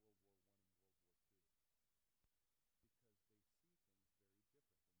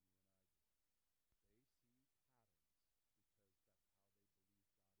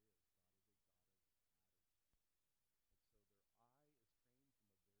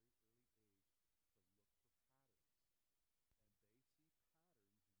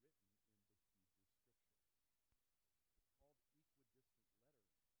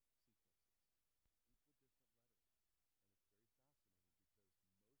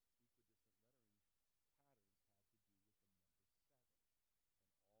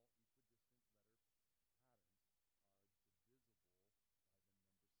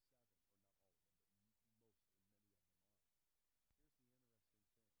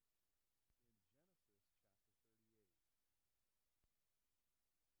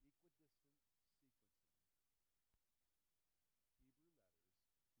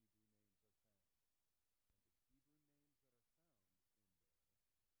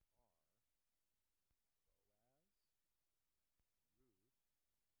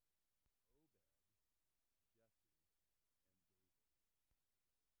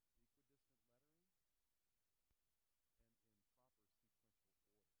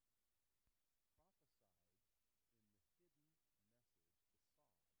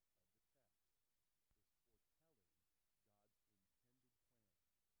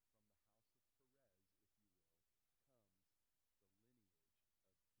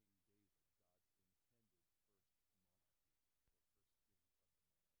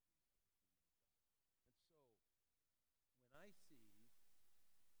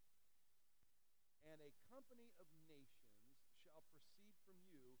a company of nations shall proceed from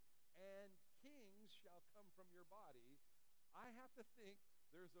you, and kings shall come from your body, I have to think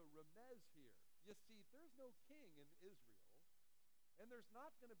there's a remez here. You see, there's no king in Israel, and there's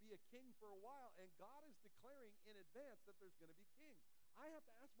not going to be a king for a while, and God is declaring in advance that there's going to be kings. I have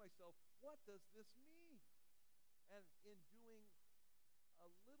to ask myself, what does this mean? And in doing a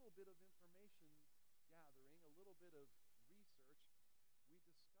little bit of information gathering, a little bit of research, we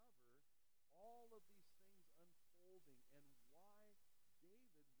discover all of these things unfolding, and why David wasn't the first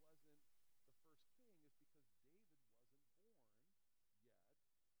king is because David wasn't born yet.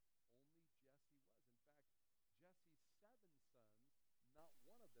 Only Jesse was. In fact, Jesse's 7 sons, not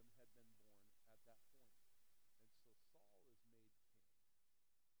one of them had been born at that point. And so Saul is made king. And when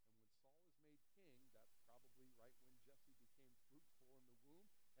Saul is made king, that's probably right when Jesse became fruitful in the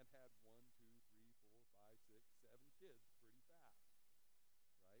womb and had 1, 2, 3, 4, 5, 6, 7 kids pretty fast.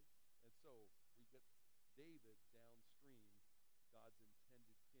 Right? And so we get David downstream, God's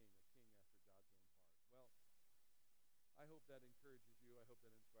intended king, a king after God's own heart. Well, I hope that encourages you. I hope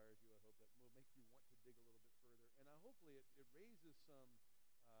that inspires you. I hope that will make you want to dig a little bit further. And hopefully it raises some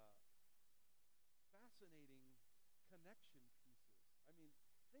fascinating connection pieces. I mean,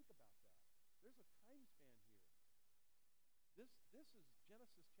 think about that. There's a time span here. This is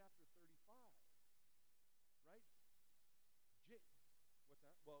Genesis chapter 35, right? What's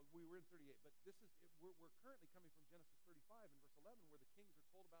that? Well, we were in 38, but we're currently coming from Genesis 35 in verse 11, where the kings are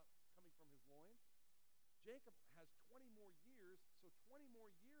told about coming from his loins. Jacob has 20 more years, so 20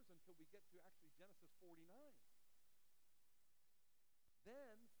 more years until we get to actually Genesis 49.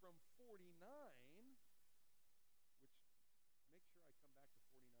 Then from 49, which make sure I come back to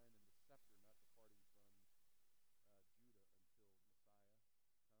 49 and the scepter not departing from Judah until Messiah comes.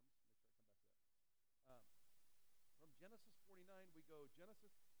 Make sure I come back to that. From Genesis 49, we go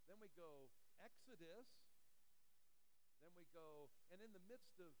Genesis, then we go Exodus, then we go, and in the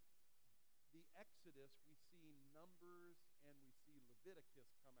midst of the Exodus, we see Numbers and we see Leviticus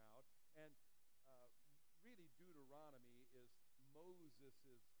come out, and really Deuteronomy is Moses'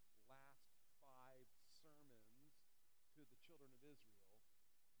 last 5 sermons to the children of Israel.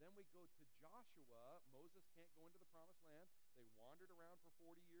 Then we go to Joshua. Moses can't go into the promised land. They wandered around for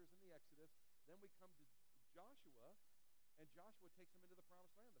 40 years in the Exodus. Then we come to Joshua, and Joshua takes them into the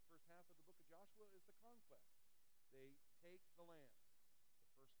promised land. The first half of the book of Joshua is the conquest. They take the land. The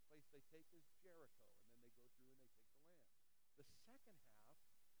first place they take is Jericho, and then they go through and they take the land. The second half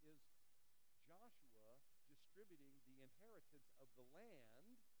is Joshua distributing the inheritance of the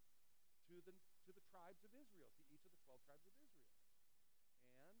land to the tribes of Israel, to each of the 12 tribes of Israel.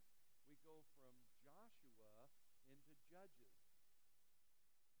 And we go from Joshua into Judges.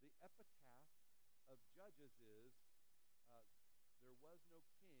 The epitaph of Judges is, there was no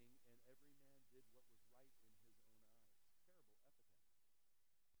king, and every man did what was right in his own eyes.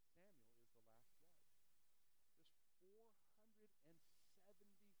 Terrible epitaph. Samuel is the last judge. There's 470 plus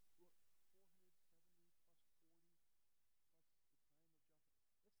 40 plus the time of Joshua.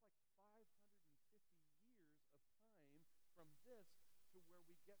 It's like 550 years of time from this to where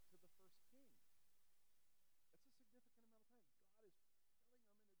we get to the first king. That's a significant amount of time.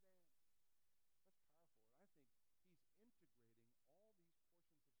 God is telling them in advance. That's powerful. And I think he's integrating all these portions of Scripture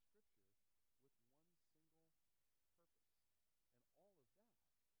with one single purpose. And all of that points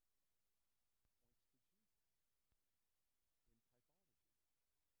to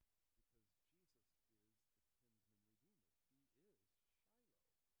Jesus in typology. Because Jesus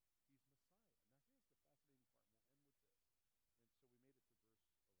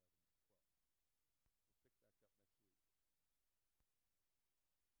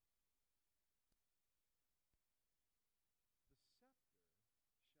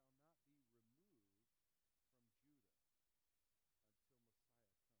is the kinsman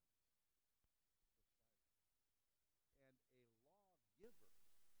redeemer. He is Shiloh. He's Messiah. Now here's the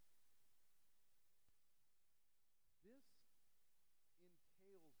fascinating part, and we'll end with this. And so we made it to verse 11, 12. We'll pick back up next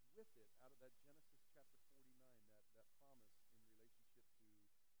week. The scepter shall not be removed from Judah until Messiah comes, until Shiloh. And a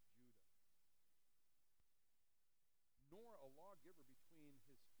lawgiver, this entails with it, out of that Genesis chapter 49, that promise in relationship to Judah. Nor a lawgiver between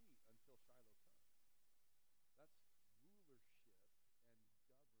his feet until Shiloh comes. That's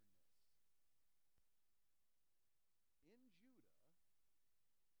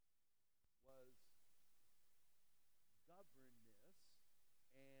rulership and governance.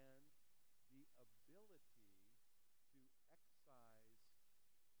 In Judah was governance and the ability to excise Jewish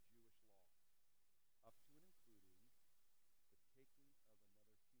law, up to and including the taking of another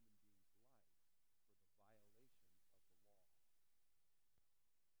human being's life for the violation of the law.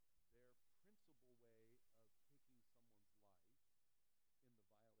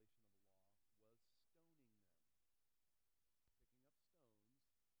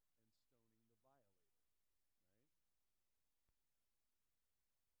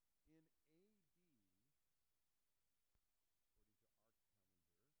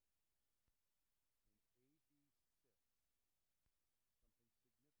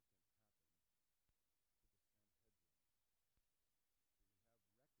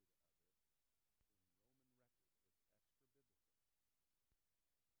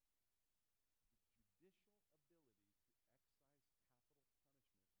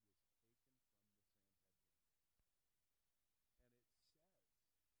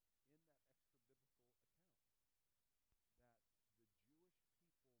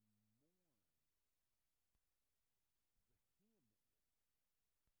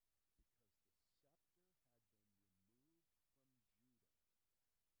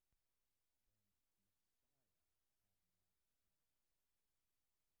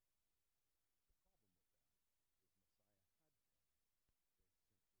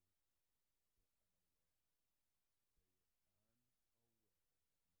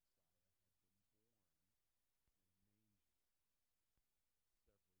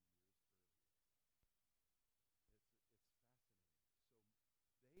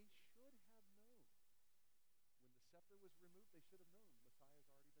 scepter was removed, they should have known Messiah's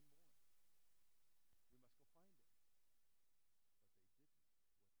already been born. We must go find him. But they didn't. What they thought was God's word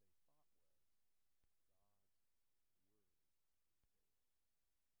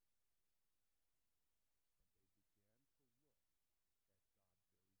failed. And they began to look at God very differently. And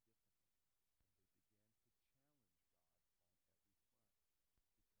they began to challenge God on every front. Because literally they believed that God had failed. Now, put 20 plus years of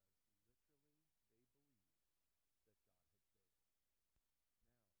thinking God had failed.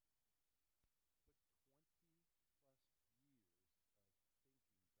 And when Jesus shows up, what are they going to do?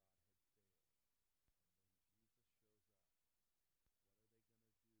 They're going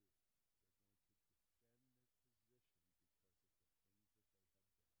to defend their position because of the things that they had done. And so they reject Christ. It's powerful. It's powerful. And it's all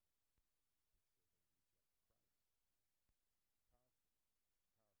contained within the Scripture,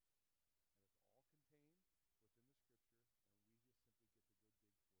 and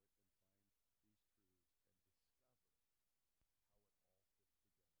we just simply get to go dig for it and find these truths and discover how it all fits together.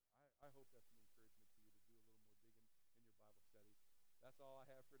 I hope that's an encouragement to you to do a little more digging in your Bible study. That's all I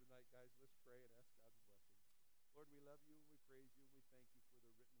have for tonight, guys. Let's pray and ask God's blessing. Lord, we love you and we praise you and we thank you for the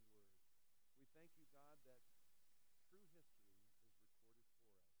written word. We thank you, God, that true history is recorded for us in the Word of God.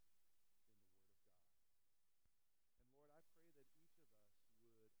 And Lord, I pray that each of us would approach God's Word in a manner such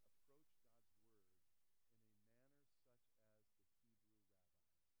as the Hebrew rabbis,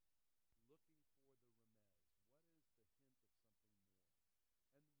 looking for the remez. What is the hint of something more?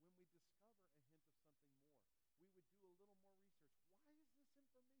 And when we discover a hint of something more, we would do a little more research. Why is this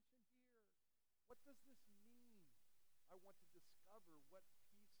information here? What does this mean? I want to discover what piece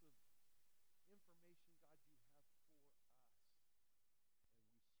of information, God, you have for us. And we search that out and find the nugget of truth that becomes something that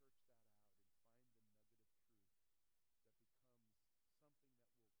will cause us to even love you more. It will point to Jesus on every turn. So, Lord, help us to fall deeper in love by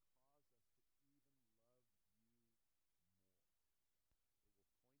digging further into the Word of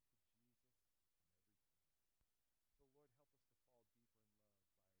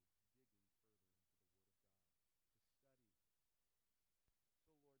God, to study.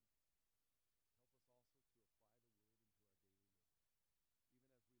 So, Lord, help us also to apply the Word into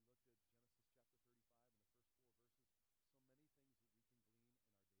our daily living. Even as we looked at Genesis chapter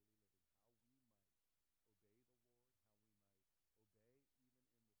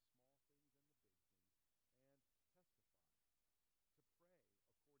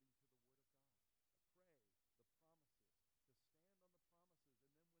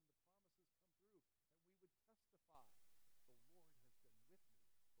in the first 4 verses, so many things that we can glean in our daily living, how we might obey the Lord, how we might obey even in the small things and the big things, and testify, to pray according to the Word of God, to pray the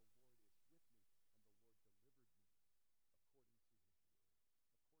promises, to stand on the promises, and then when the promises come through, that we would testify, the Lord has been with me, the Lord is with me,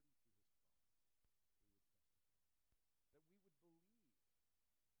 and the Lord delivered me according to his word, according to his promise. We would testify. That we would believe what you say,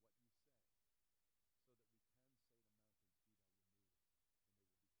 so that we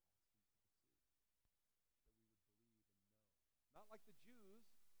can say to mountains, be thou removed, and they will be cast into the sea. That we would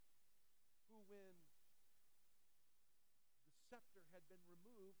believe and know. Not like the Jews, who when the scepter had been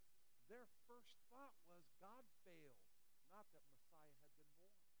removed, their first thought was God failed, not that Messiah had been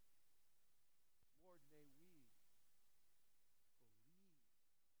born. Lord, may we believe your word first.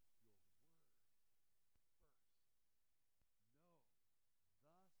 No, thus saith the Lord.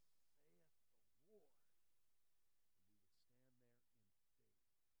 And we would stand there in faith. Faith.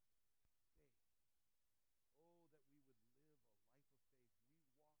 Oh, that we would live a life of faith. We walk by faith,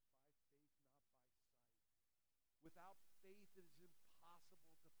 not by sight. Without faith, it is impossible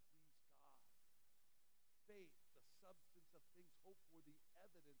to please God. Faith, the substance of things hoped for, the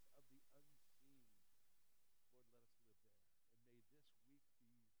evidence of the unseen. Lord, let us live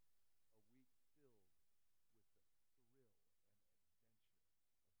there. And may this week be a week filled with the thrill and adventure of being a child of God. We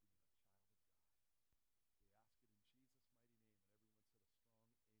ask it in Jesus' mighty name. And everyone said a strong amen.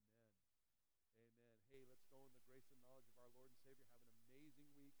 Amen. Hey, let's go in the grace and knowledge of our Lord and Savior. Have an amazing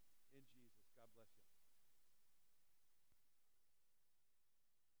week in Jesus. God bless you.